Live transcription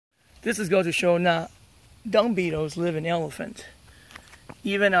This is going to show now dung beetles live in elephant.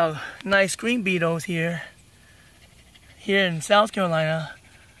 Even our nice green beetles here in South Carolina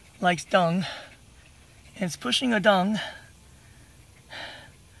likes dung. And it's pushing a dung.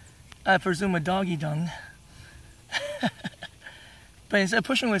 I presume a doggy dung. But instead of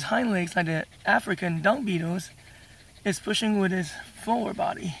pushing with its hind legs like the African dung beetles, it's pushing with its forward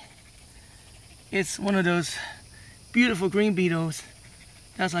body. It's one of those beautiful green beetles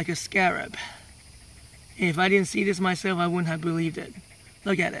that's like a scarab. And if I didn't see this myself, I wouldn't have believed it.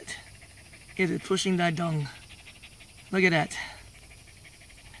 Look at it. It is pushing that dung. Look at that.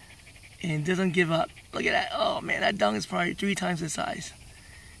 And it doesn't give up. Look at that. Oh man, that dung is probably 3 times the size.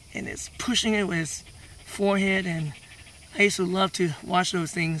 And it's pushing it with its forehead. And I used to love to watch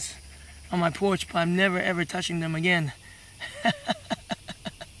those things on my porch, but I'm never ever touching them again.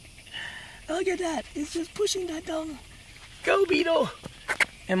 Look at that. It's just pushing that dung. Go, beetle!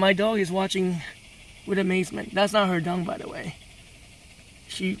 And my dog is watching with amazement. That's not her dung, by the way.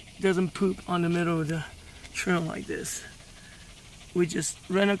 She doesn't poop on the middle of the trail like this. We just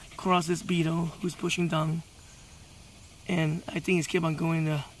ran across this beetle who's pushing dung. And I think he's kept on going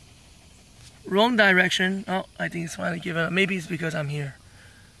the wrong direction. Oh, I think he's finally given up. Maybe it's because I'm here.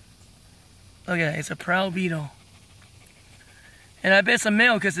 Look at that. It's a proud beetle. And I bet it's a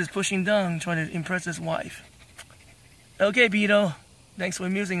male because it's pushing dung, trying to impress his wife. Okay, beetle. Thanks for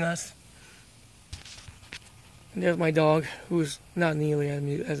amusing us. And there's my dog, who's not nearly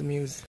as amused.